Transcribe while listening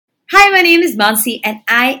my name is Mansi, and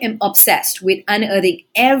I am obsessed with unearthing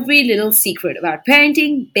every little secret about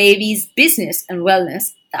parenting, babies, business, and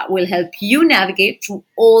wellness that will help you navigate through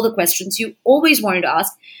all the questions you always wanted to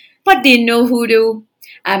ask but didn't know who to.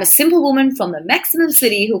 I'm a simple woman from the maximum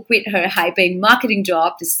city who quit her high paying marketing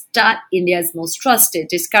job to start India's most trusted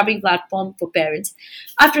discovery platform for parents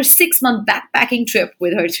after a 6-month backpacking trip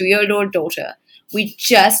with her 2-year-old daughter with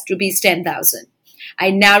just rupees 10,000. I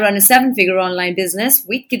now run a 7-figure online business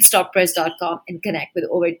with kidstoppress.com and connect with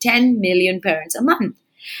over 10 million parents a month.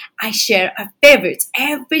 I share our favorites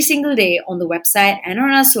every single day on the website and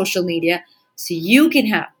on our social media so you can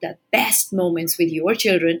have the best moments with your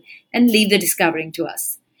children and leave the discovering to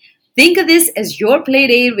us. Think of this as your play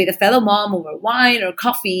date with a fellow mom over wine or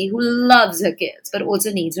coffee who loves her kids but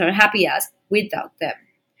also needs her happy ass without them.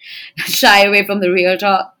 Shy away from the real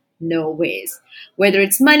talk? No ways. Whether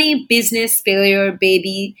it's money, business, failure,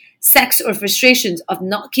 baby, sex, or frustrations of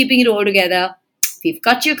not keeping it all together, we've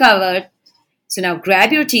got you covered. So now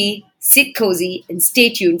grab your tea, sit cozy, and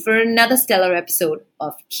stay tuned for another stellar episode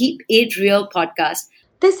of Keep It Real podcast.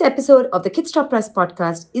 This episode of the Kidstop Press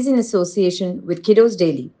podcast is in association with Kiddos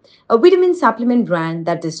Daily, a vitamin supplement brand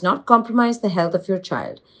that does not compromise the health of your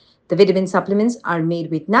child. The vitamin supplements are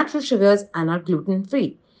made with natural sugars and are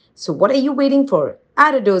gluten-free. So what are you waiting for?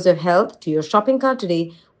 Add a dose of health to your shopping cart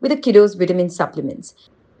today with the Kiddos vitamin supplements.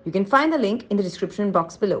 You can find the link in the description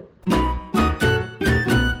box below.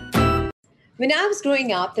 When I was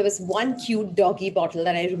growing up, there was one cute doggy bottle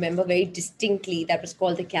that I remember very distinctly that was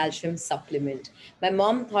called the calcium supplement. My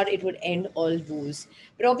mom thought it would end all woes.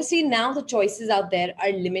 But obviously now the choices out there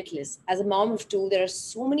are limitless. As a mom of 2, there are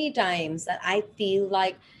so many times that I feel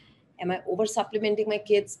like, am I over supplementing my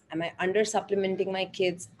kids? Am I under supplementing my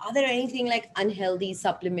kids? Are there anything like unhealthy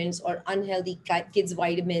supplements or unhealthy kids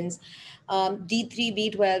vitamins?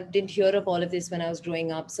 D3, B12, didn't hear of all of this when I was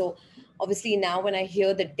growing up. So obviously now when I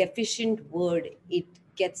hear the deficient word, it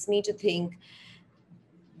gets me to think,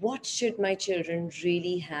 what should my children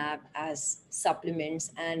really have as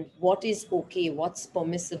supplements and what is okay, what's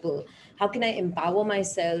permissible? How can I empower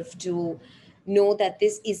myself to know that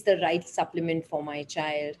this is the right supplement for my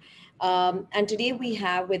child? And today we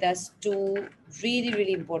have with us 2 really,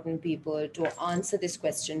 really important people to answer this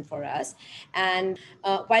question for us. And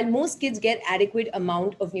while most kids get adequate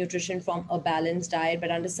amount of nutrition from a balanced diet, but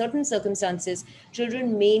under certain circumstances,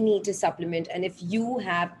 children may need to supplement. And if you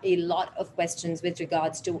have a lot of questions with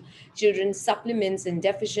regards to children's supplements and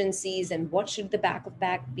deficiencies and what should the back of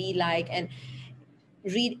pack be like, and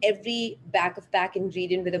read every back of pack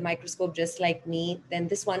ingredient with a microscope just like me, then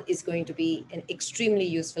this one is going to be an extremely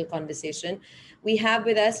useful conversation. We have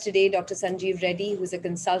with us today Dr. Sanjeev Reddy, who's a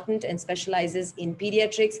consultant and specializes in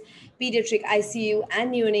pediatrics, pediatric ICU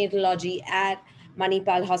and neonatology at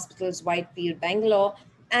Manipal Hospitals, Whitefield, Bangalore.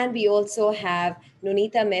 And we also have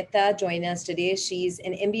Nonita Mehta join us today. She's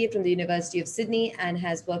an MBA from the University of Sydney and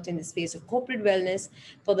has worked in the space of corporate wellness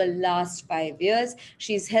for the last 5 years.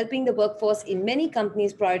 She's helping the workforce in many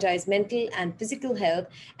companies prioritize mental and physical health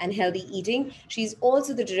and healthy eating. She's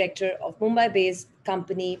also the director of Mumbai-based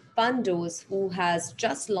company Pandose, who has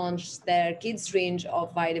just launched their kids range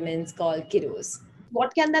of vitamins called Kiddos.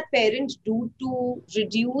 What can that parent do to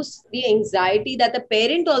reduce the anxiety that the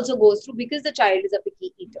parent also goes through because the child is a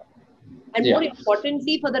picky eater? And more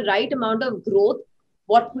importantly, for the right amount of growth,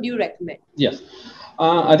 what would you recommend? Yes,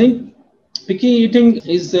 I think picky eating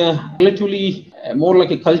is relatively more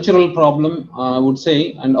like a cultural problem, I would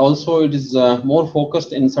say, and also it is more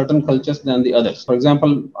focused in certain cultures than the others. For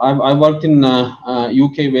example, I worked in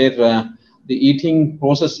UK where the eating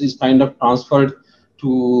process is kind of transferred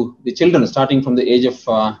to the children starting from the age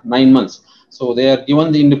of 9 months. So they are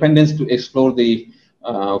given the independence to explore the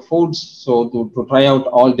foods, so to try out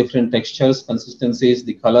all different textures, consistencies,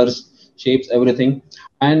 the colors, shapes, everything.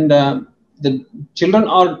 And the children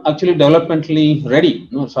are actually developmentally ready,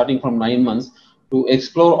 starting from 9 months to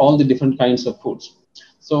explore all the different kinds of foods.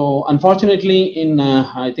 So unfortunately, in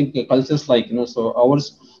I think cultures like so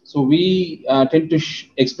ours, so we tend to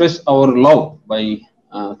express our love by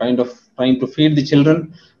kind of trying to feed the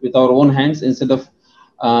children with our own hands instead of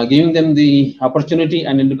giving them the opportunity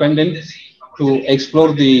and independence to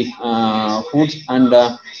explore the foods and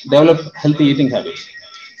develop healthy eating habits.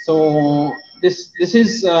 So this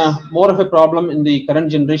is more of a problem in the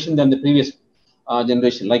current generation than the previous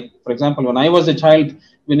generation. Like, for example, when I was a child,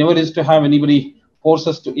 we never used to have anybody force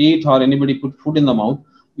us to eat or anybody put food in the mouth.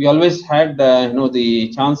 We always had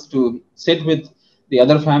the chance to sit with the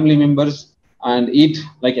other family members and eat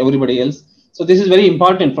like everybody else. So this is very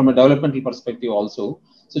important from a developmental perspective also.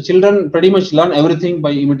 So children pretty much learn everything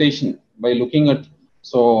by imitation, by looking at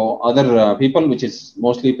So other people, which is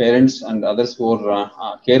mostly parents and others who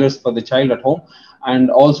are carers for the child at home, and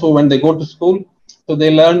also when they go to school, so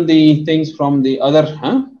they learn the things from the other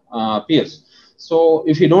peers. So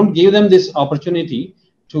if you don't give them this opportunity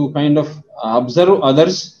to kind of observe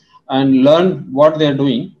others and learn what they are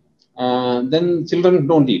doing, then children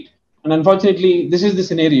don't eat. And unfortunately, this is the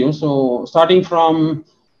scenario. So starting from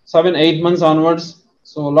 7, 8 months onwards,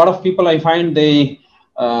 so a lot of people I find they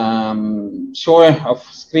show a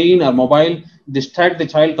screen or mobile, distract the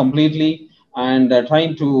child completely, and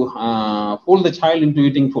trying to fool the child into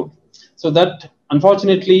eating food. So that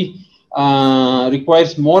unfortunately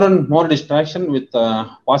requires more and more distraction with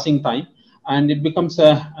passing time, and it becomes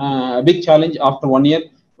a big challenge after 1 year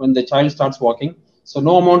when the child starts walking. So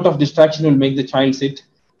no amount of distraction will make the child sit,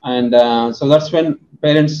 and so that's when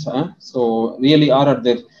parents so really are at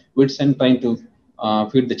their wits end trying to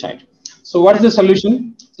feed the child. So what is the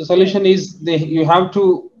solution? The solution is you have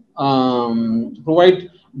to provide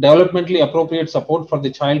developmentally appropriate support for the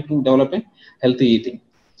child to develop a healthy eating.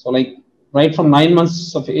 So like right from 9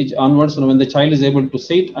 months of age onwards, when the child is able to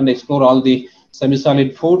sit and explore all the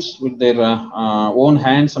semi-solid foods with their own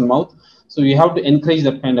hands and mouth. So you have to encourage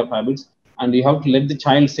that kind of habits, and you have to let the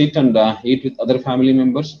child sit and eat with other family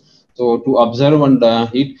members. So to observe and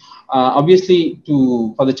eat. Obviously,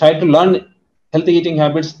 for the child to learn healthy eating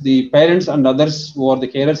habits, the parents and others who are the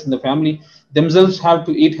carers in the family themselves have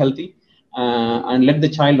to eat healthy and let the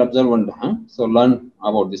child observe and so learn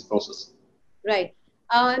about this process. Right.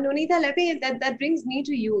 Nonita, that brings me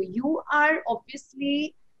to you. You are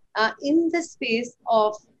obviously in the space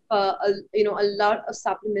of a lot of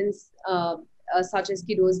supplements such as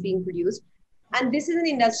Kidos being produced, and this is an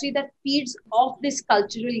industry that feeds off this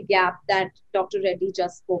cultural gap that Dr. Reddy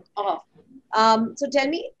just spoke of. So tell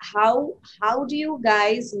me, how do you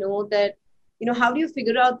guys know that? How do you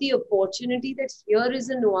figure out the opportunity that here is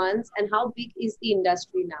a nuance, and how big is the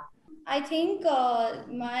industry now? I think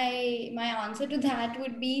my answer to that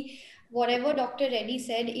would be whatever Dr. Reddy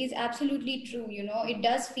said is absolutely true. It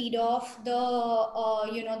does feed off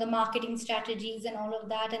the the marketing strategies and all of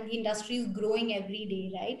that, and the industry is growing every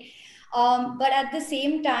day, right? But at the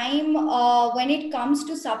same time, when it comes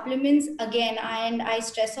to supplements, again, and I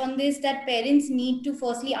stress on this, that parents need to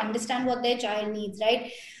firstly understand what their child needs,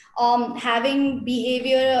 right? Having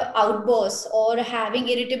behavior outbursts, or having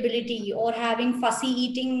irritability, or having fussy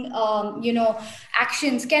eating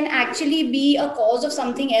actions can actually be a cause of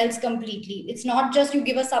something else completely. It's not just you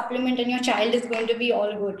give a supplement and your child is going to be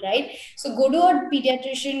all good, right? So go to a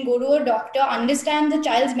pediatrician, go to a doctor, understand the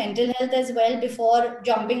child's mental health as well before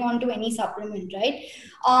jumping onto any supplement, right?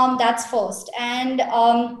 That's first. And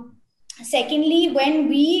secondly, when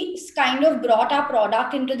we kind of brought our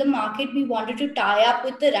product into the market, we wanted to tie up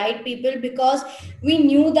with the right people, because we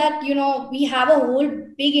knew that we have a whole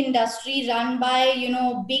big industry run by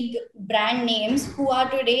big brand names who are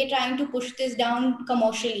today trying to push this down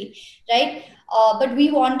commercially, right? But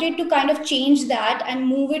we wanted to kind of change that and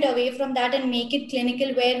move it away from that and make it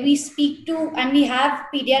clinical, where we speak to, and we have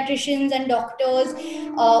pediatricians and doctors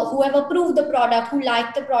who have approved the product, who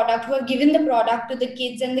like the product, who have given the product to the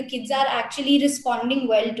kids, and the kids are actually responding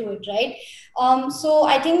well to it, right? So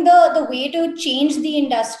I think the way to change the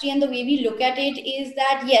industry and the way we look at it is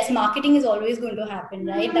that, yes, marketing is always going to happen,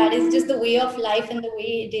 right? That is just the way of life and the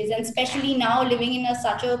way it is. And especially now, living in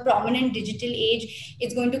such a prominent digital age,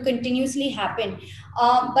 it's going to continuously happen.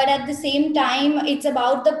 But at the same time, it's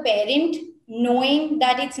about the parent knowing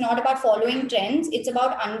that it's not about following trends, it's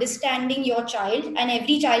about understanding your child, and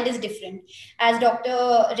every child is different. As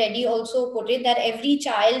Dr. Reddy also put it, that every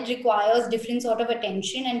child requires different sort of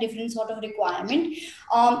attention and different sort of requirement.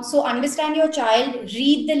 So understand your child,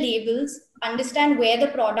 read the labels, understand where the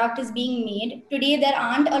product is being made. Today there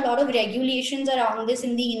aren't a lot of regulations around this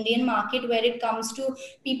in the Indian market, where it comes to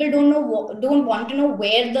people don't want to know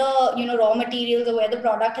where the raw materials or where the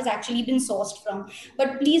product has actually been sourced from.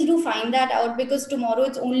 But please do find that out, because tomorrow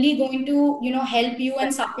it's only going to help you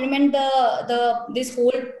and supplement this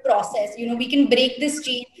whole process. We can break this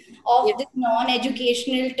chain of this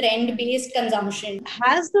non-educational trend based consumption.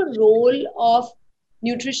 Has the role of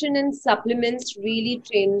nutrition and supplements really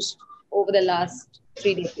changed over the last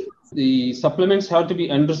 3 decades? The supplements have to be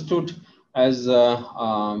understood as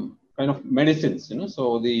kind of medicines,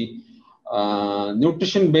 so the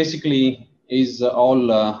nutrition basically is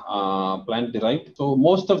all plant derived. So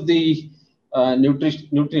most of the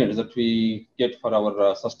nutrients that we get for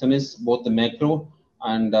our sustenance, both the macro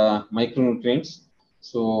and micronutrients,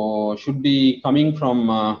 so should be coming from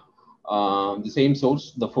the same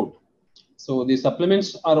source, the food. So the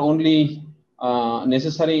supplements are only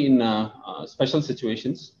necessary in special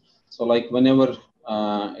situations. So like whenever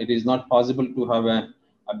it is not possible to have a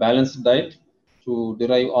balanced diet to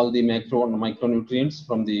derive all the macro and micronutrients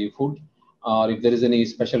from the food, or if there is any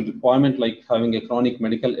special requirement like having a chronic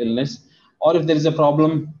medical illness, or if there is a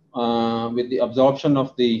problem with the absorption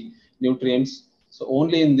of the nutrients. So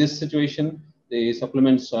only in this situation, the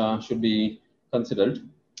supplements should be considered.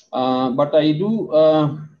 But I do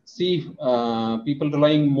see people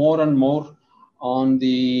relying more and more on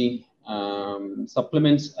the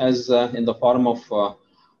supplements as in the form of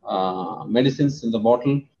medicines in the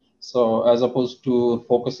bottle. So as opposed to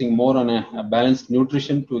focusing more on a balanced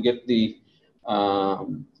nutrition to get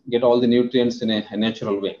all the nutrients in a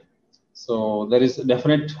natural way. So there is a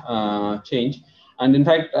definite change. And in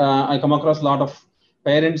fact, I come across a lot of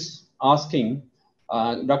parents asking,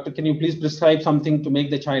 doctor, can you please prescribe something to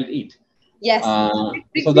make the child eat? Yes.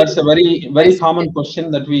 So that's a very, very common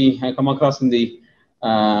question that we come across in the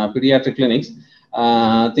pediatric clinics,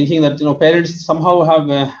 thinking that, parents somehow have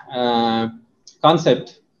a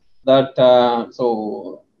concept that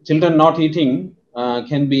so children not eating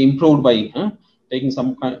can be improved by taking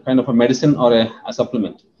some kind of a medicine or a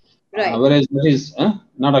supplement. Right. Whereas that is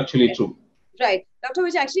not actually true. Right. Doctor,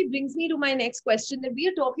 which actually brings me to my next question, that we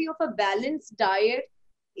are talking of a balanced diet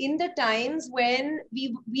in the times when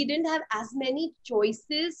we didn't have as many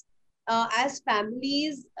choices as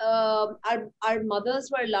families. Our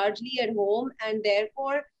mothers were largely at home, and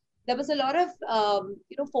therefore there was a lot of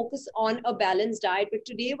focus on a balanced diet. But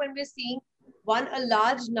today, when we're seeing a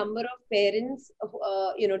large number of parents,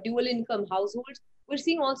 dual income households, we're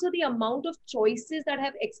seeing also the amount of choices that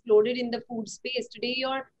have exploded in the food space. Today,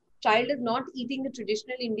 your child is not eating the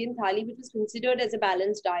traditional Indian thali, which is considered as a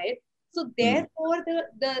balanced diet. So therefore,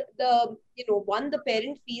 the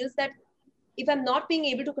parent feels that if I'm not being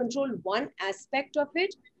able to control one aspect of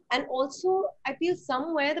it, and also I feel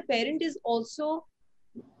somewhere the parent is also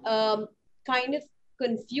kind of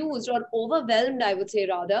confused or overwhelmed, I would say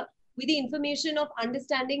rather, with the information of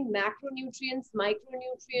understanding macronutrients,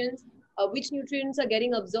 micronutrients, which nutrients are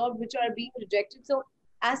getting absorbed, which are being rejected. So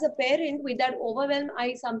as a parent with that overwhelm,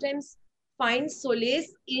 I sometimes find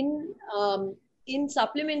solace in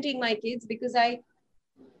supplementing my kids, because I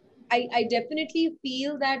definitely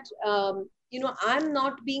feel that I'm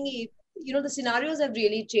not being the scenarios have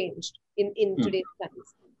really changed in today's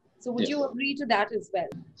times. So would you agree to that as well?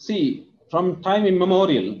 See, from time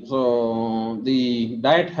immemorial, so the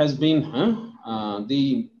diet has been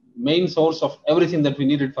the main source of everything that we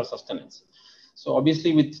needed for sustenance. So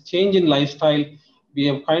obviously, with change in lifestyle, we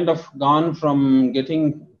have kind of gone from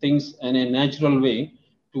getting things in a natural way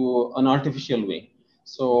to an artificial way.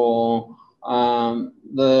 So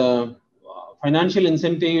the financial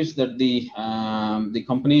incentives that the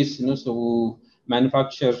companies so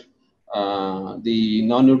manufacture the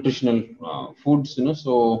non-nutritional foods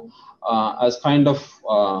so as kind of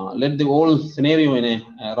led the whole scenario in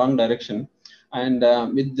a wrong direction. And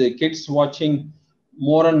with the kids watching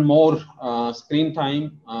more and more screen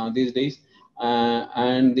time these days,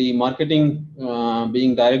 and the marketing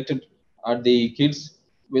being directed at the kids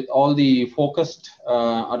with all the focused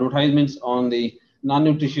advertisements on the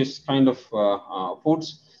non-nutritious kind of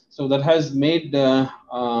foods. So that has made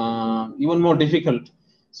even more difficult.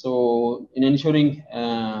 So in ensuring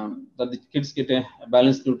that the kids get a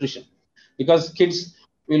balanced nutrition, because kids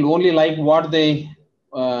will only like what they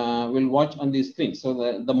will watch on the screen.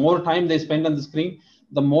 So the more time they spend on the screen,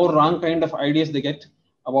 the more wrong kind of ideas they get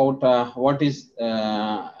about what is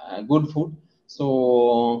good food.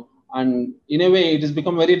 So, and in a way, it has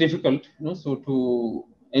become very difficult, so to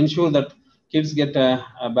ensure that kids get a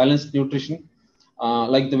balanced nutrition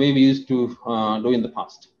like the way we used to do in the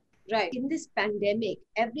past. Right. In this pandemic,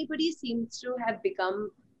 everybody seems to have become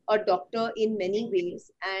a doctor in many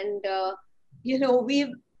ways. And,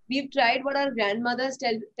 we've tried what our grandmothers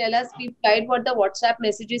tell us. We've tried what the WhatsApp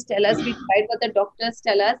messages tell us. We've tried what the doctors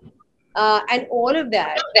tell us. And all of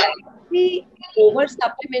that, we over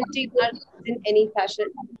supplementing our in any fashion.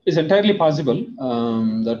 It's entirely possible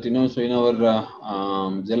that, so in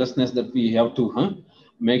our zealousness that we have to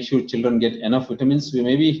make sure children get enough vitamins, we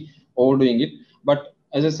may be overdoing it. But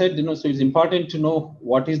as I said, so it's important to know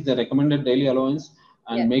what is the recommended daily allowance,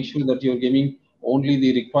 and make sure that you're giving only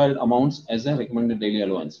the required amounts as a recommended daily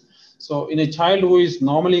allowance. So in a child who is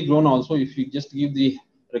normally grown also, if you just give the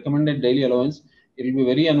recommended daily allowance, it will be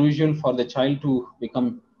very unusual for the child to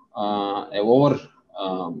become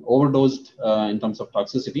overdosed in terms of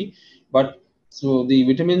toxicity. But so the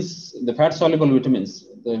vitamins, the fat soluble vitamins,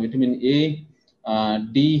 the vitamin A,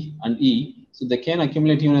 D, and E, so they can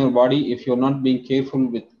accumulate in your body if you're not being careful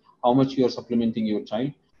with how much you're supplementing your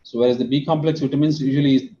child. So whereas the B complex vitamins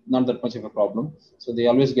usually is not that much of a problem. So they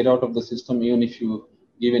always get out of the system even if you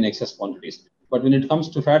give in excess quantities. But when it comes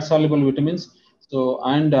to fat soluble vitamins, so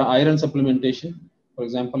and iron supplementation, for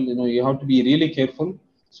example, you have to be really careful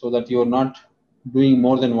so that you are not doing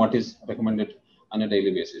more than what is recommended on a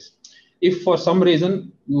daily basis. If for some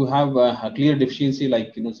reason you have a clear deficiency,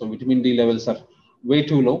 like so vitamin D levels are way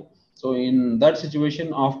too low, so in that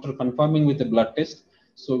situation, after confirming with the blood test,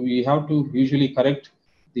 so we have to usually correct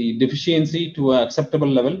the deficiency to an acceptable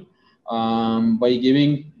level by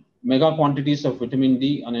giving mega quantities of vitamin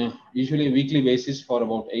D on a usually weekly basis for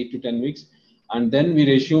about 8 to 10 weeks, and then we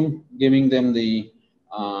resume giving them the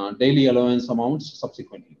daily allowance amounts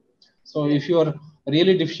subsequently. So if you are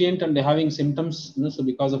really deficient and having symptoms, so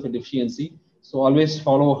because of a deficiency, so always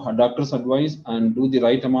follow a doctor's advice and do the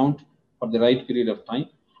right amount for the right period of time,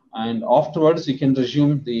 and afterwards you can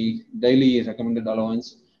resume the daily recommended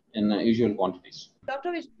allowance in usual quantities.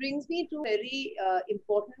 Doctor, which brings me to a very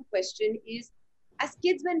important question is, as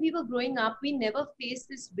kids when we were growing up, we never faced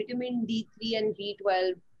this vitamin D3 and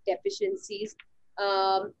B12 deficiencies,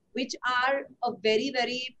 which are a very,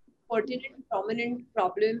 very pertinent, prominent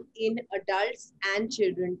problem in adults and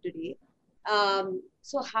children today.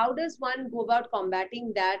 So how does one go about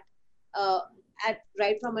combating that uh, at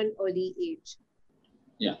right from an early age?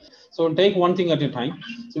 Yeah. So take one thing at a time.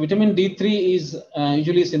 So vitamin D3 is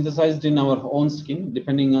usually synthesized in our own skin,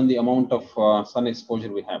 depending on the amount of sun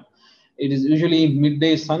exposure we have. It is usually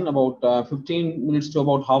midday sun, about 15 minutes to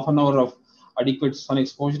about half an hour of adequate sun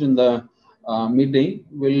exposure in the midday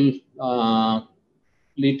will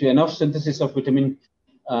lead to enough synthesis of vitamin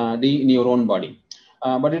D in your own body.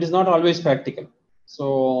 But it is not always practical.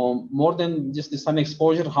 So more than just the sun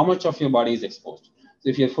exposure, how much of your body is exposed? So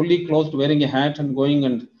if you're fully clothed, wearing a hat and going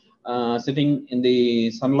and sitting in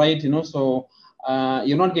the sunlight, so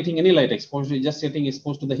you're not getting any light exposure. You're just getting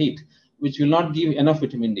exposed to the heat, which will not give enough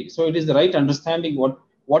vitamin D. So it is the right understanding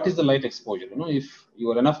what is the light exposure. If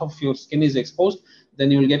your enough of your skin is exposed, then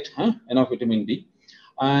you will get enough vitamin D.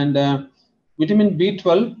 And vitamin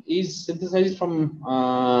B12 is synthesized from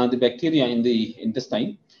the bacteria in the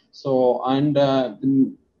intestine. So, and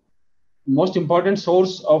the most important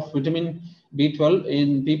source of vitamin B12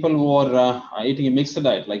 in people who are eating a mixed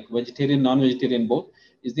diet, like vegetarian, non-vegetarian both,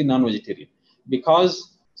 is the non-vegetarian.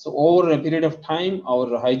 Because so over a period of time,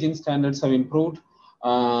 our hygiene standards have improved.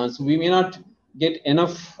 So we may not get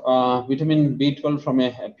enough vitamin B12 from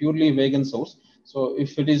a purely vegan source. So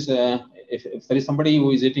if it is if there is somebody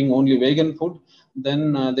who is eating only vegan food,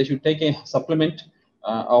 then they should take a supplement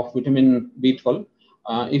of vitamin B12.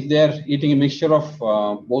 If they are eating a mixture of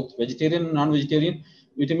both vegetarian and non-vegetarian,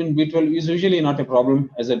 vitamin B12 is usually not a problem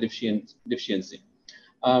as a deficiency.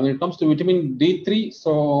 When it comes to vitamin D3,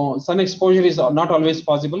 so sun exposure is not always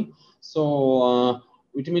possible. So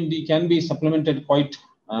vitamin D can be supplemented quite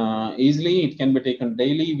easily. It can be taken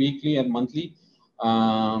daily, weekly, or monthly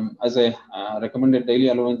as a recommended daily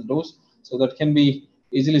allowance dose. So that can be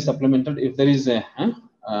easily supplemented if there is a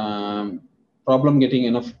problem getting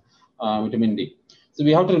enough vitamin D. So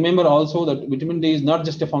we have to remember also that vitamin D is not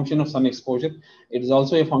just a function of sun exposure. It is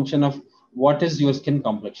also a function of what is your skin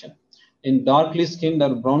complexion. In darkly skinned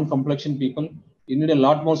or brown complexion people, you need a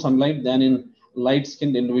lot more sunlight than in light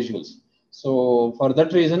skinned individuals. So for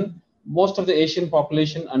that reason, most of the Asian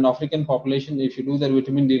population and African population, if you do their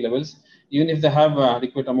vitamin D levels, even if they have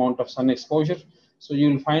adequate amount of sun exposure, so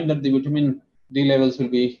you will find that the vitamin D levels will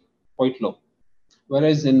be quite low.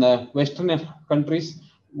 Whereas in the Western countries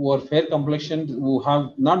who are fair complexioned, who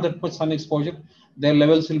have not that much sun exposure, their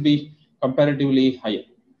levels will be comparatively higher.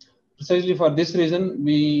 Precisely for this reason,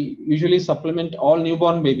 we usually supplement all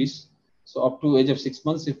newborn babies, so up to age of 6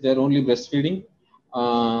 months, if they're only breastfeeding,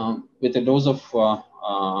 with a dose of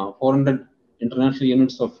 400 international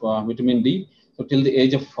units of vitamin D, so till the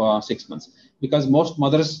age of 6 months. Because most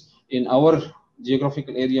mothers in our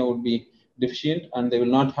geographical area would be deficient and they will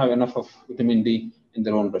not have enough of vitamin D in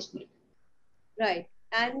their own breast milk. Right.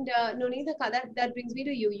 And Nonita, that brings me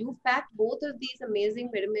to you. You packed both of these amazing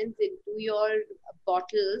vitamins into your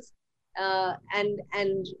bottles.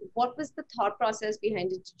 And what was the thought process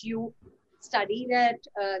behind it? Did you study that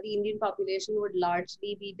the Indian population would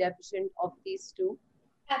largely be deficient of these two?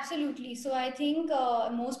 Absolutely. So I think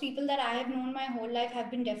most people that I have known my whole life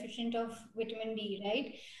have been deficient of vitamin D,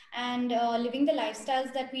 right? and living the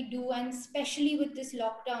lifestyles that we do. And especially with this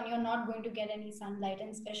lockdown, you're not going to get any sunlight, and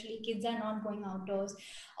especially kids are not going outdoors.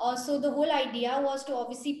 So the whole idea was to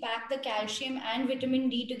obviously pack the calcium and vitamin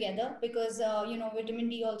D together, because vitamin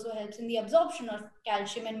D also helps in the absorption of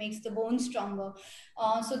calcium and makes the bones stronger.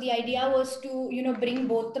 So the idea was to bring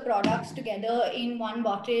both the products together in one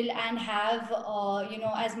bottle and have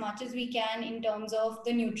as much as we can in terms of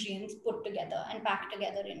the nutrients put together and packed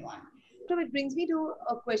together in one. So it brings me to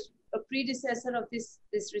a question, a predecessor of this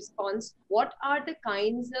response. What are the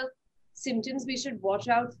kinds of symptoms we should watch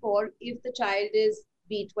out for if the child is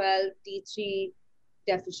B12, D3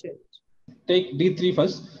 deficient? Take D3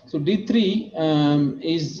 first. So D3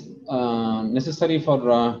 is necessary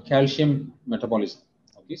for calcium metabolism.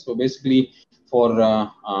 Okay, so basically for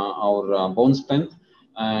our bone strength,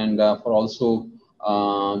 and for also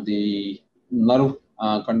the nerve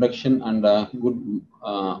conduction and good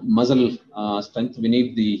muscle strength, we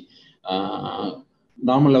need the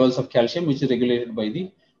normal levels of calcium, which is regulated by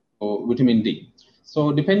the vitamin D.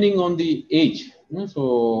 So depending on the age,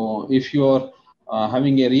 so if you are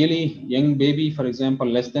having a really young baby, for example,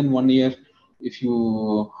 less than 1 year, if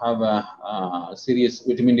you have a serious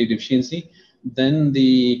vitamin D deficiency, then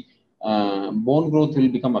the bone growth will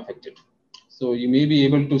become affected. So you may be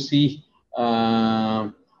able to see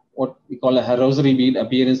what we call a rosary bead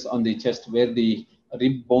appearance on the chest, where the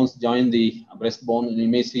rib bones join the breastbone, and you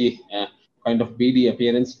may see a kind of beady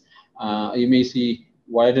appearance. You may see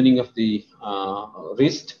widening of the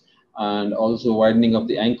wrist and also widening of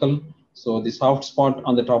the ankle. So the soft spot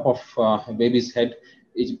on the top of a baby's head,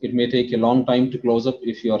 it may take a long time to close up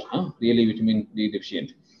if you are really vitamin D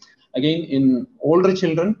deficient. Again, in older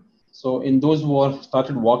children, so in those who are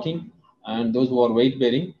started walking and those who are weight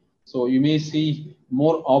bearing, so you may see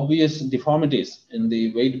more obvious deformities in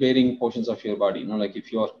the weight bearing portions of your body. Like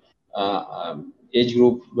if your age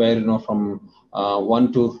group where from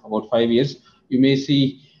 1 to about 5 years, you may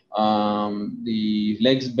see the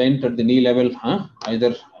legs bent at the knee level,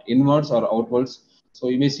 either inwards or outwards. So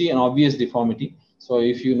you may see an obvious deformity. So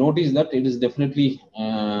if you notice that, it is definitely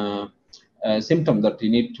a symptom that you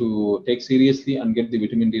need to take seriously and get the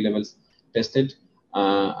vitamin D levels tested,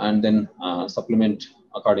 and then supplement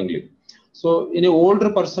accordingly. So in an older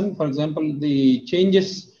person, for example, the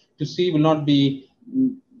changes to see will not be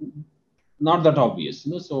not that obvious.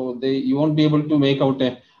 So you won't be able to make out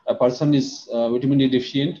a person is vitamin D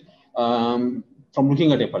deficient from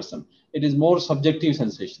looking at a person. It is more subjective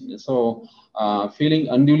sensation. So feeling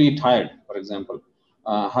unduly tired, for example,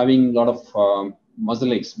 having a lot of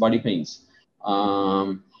muscle aches, body pains,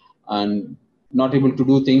 and not able to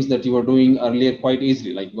do things that you were doing earlier quite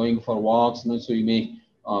easily, like going for walks. So you may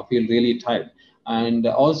feel really tired. And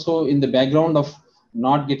also in the background of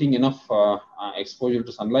not getting enough exposure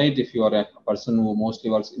to sunlight, if you are a person who mostly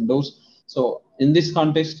works indoors. So in this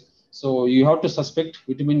context, so you have to suspect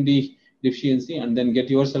vitamin D deficiency and then get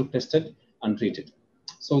yourself tested and treated.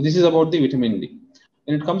 So this is about the vitamin D.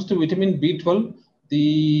 When it comes to vitamin B12,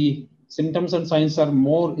 the symptoms and signs are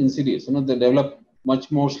more insidious. They develop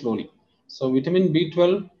much more slowly. So vitamin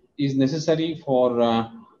B12 is necessary for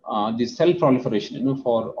the cell proliferation.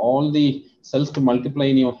 For all the cells to multiply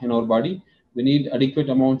in our body, we need adequate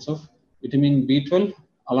amounts of vitamin B12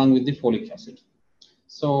 along with the folic acid.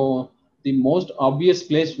 So the most obvious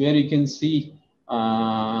place where you can see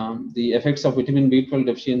the effects of vitamin B12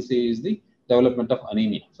 deficiency is the development of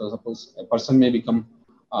anemia. So suppose a person may become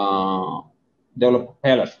develop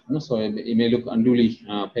paler, so it may look unduly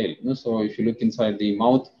pale. So if you look inside the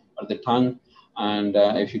mouth or the tongue, and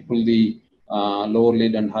if you pull the lower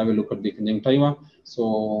lid and have a look at the conjunctiva,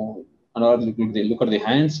 so another look at the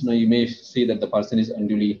hands, you may see that the person is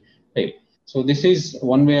unduly pale. So this is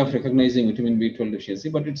one way of recognizing vitamin B12 deficiency,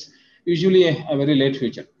 but it's usually a very late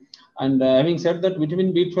feature. And having said that,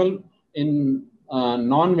 vitamin B12 in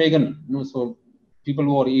non-vegan, so people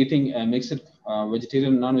who are eating a mixed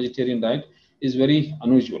vegetarian, non-vegetarian diet is very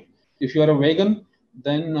unusual. If you are a vegan,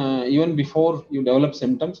 then even before you develop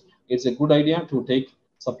symptoms, it's a good idea to take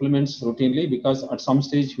supplements routinely, because at some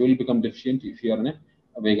stage you will become deficient if you are in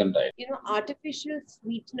a vegan diet. Artificial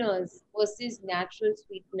sweeteners versus natural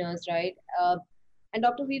sweeteners, right? And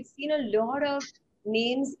doctor, we've seen a lot of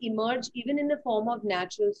names emerge even in the form of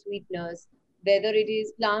natural sweeteners, whether it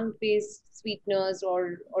is plant-based sweeteners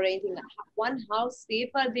or anything. One, how safe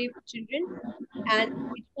are they for children,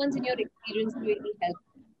 and which ones in your experience really help?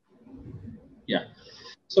 Yeah.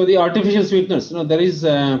 So the artificial sweeteners, there is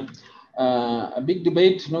a big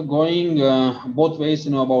debate, going both ways,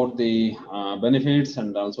 about the benefits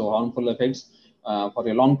and also harmful effects for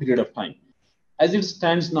a long period of time. As it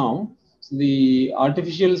stands now, the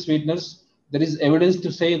artificial sweeteners there is evidence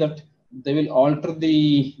to say that they will alter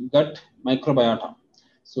the gut microbiota.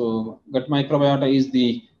 So gut microbiota is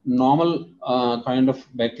the normal kind of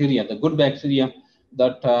bacteria, the good bacteria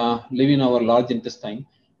that live in our large intestine,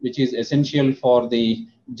 which is essential for the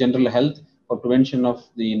general health, for prevention of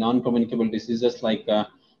the non-communicable diseases like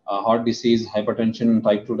heart disease, hypertension,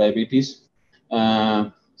 type 2 diabetes.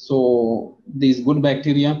 So these good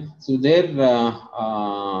bacteria, so their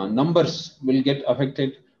numbers will get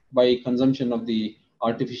affected by consumption of the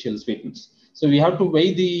artificial sweeteners. So we have to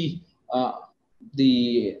weigh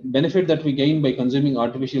the benefit that we gain by consuming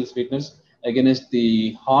artificial sweeteners against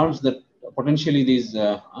the harms that potentially these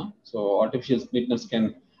so artificial sweeteners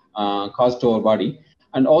can cause to our body.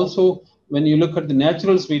 And also, when you look at the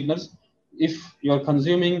natural sweeteners, if you are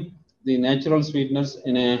consuming the natural sweeteners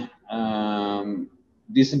in a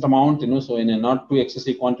decent amount, so in a not too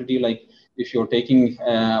excessive quantity, like if you're taking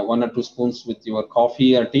 1 or 2 spoons with your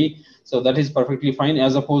coffee or tea, so that is perfectly fine,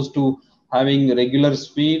 as opposed to having regular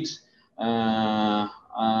sweets and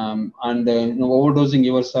overdosing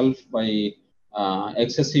yourself by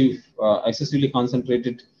excessively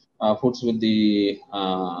concentrated foods with the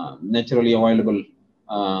naturally available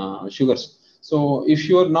sugars. So if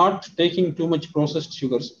you are not taking too much processed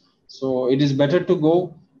sugars, so it is better to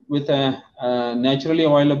go with a naturally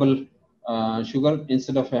available sugar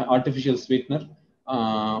instead of an artificial sweetener,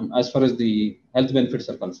 as far as the health benefits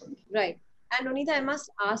are concerned. Right. And Nonita, I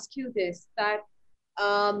must ask you this, that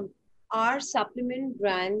are supplement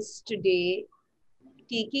brands today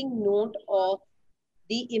taking note of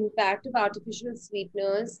the impact of artificial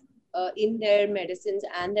sweeteners in their medicines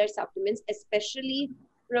and their supplements, especially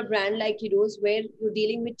for a brand like Kiddos, where you're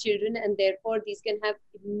dealing with children, and therefore these can have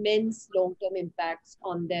immense long-term impacts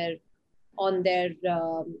on their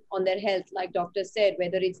health, like doctor said,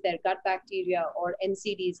 whether it's their gut bacteria or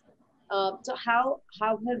NCDs. So how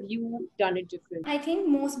have you done it different? I think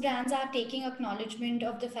most brands are taking acknowledgement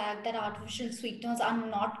of the fact that artificial sweeteners are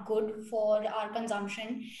not good for our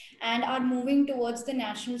consumption and are moving towards the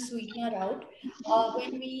natural sweetener route.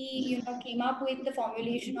 When we, came up with the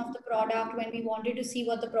formulation of the product, when we wanted to see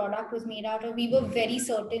what the product was made out of, we were very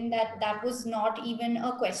certain that that was not even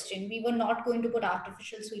a question. We were not going to put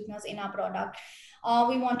artificial sweeteners in our product.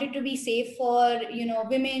 We wanted to be safe for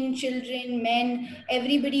women, children, men,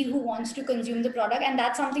 everybody who wants to consume the product, and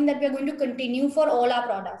that's something that we're going to continue for all our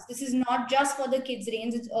products. This is not just for the kids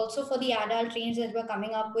range, it's also for the adult range that we're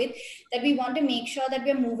coming up with, that we want to make sure that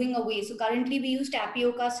we're moving away. So currently we use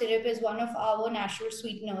tapioca syrup as one of our natural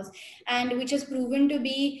sweeteners, and which has proven to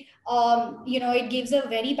be it gives a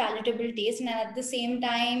very palatable taste, and at the same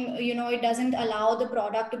time, it doesn't allow the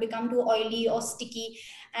product to become too oily or sticky.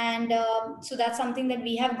 And so that's something that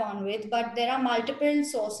we have gone with. But there are multiple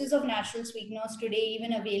sources of natural sweeteners today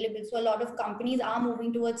even available, so a lot of companies are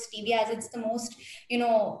moving towards stevia, as it's the most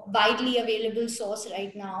widely available source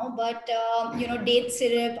right now. But date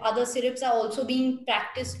syrup, other syrups are also being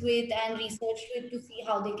practiced with and researched with to see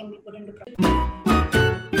how they can be put into practice.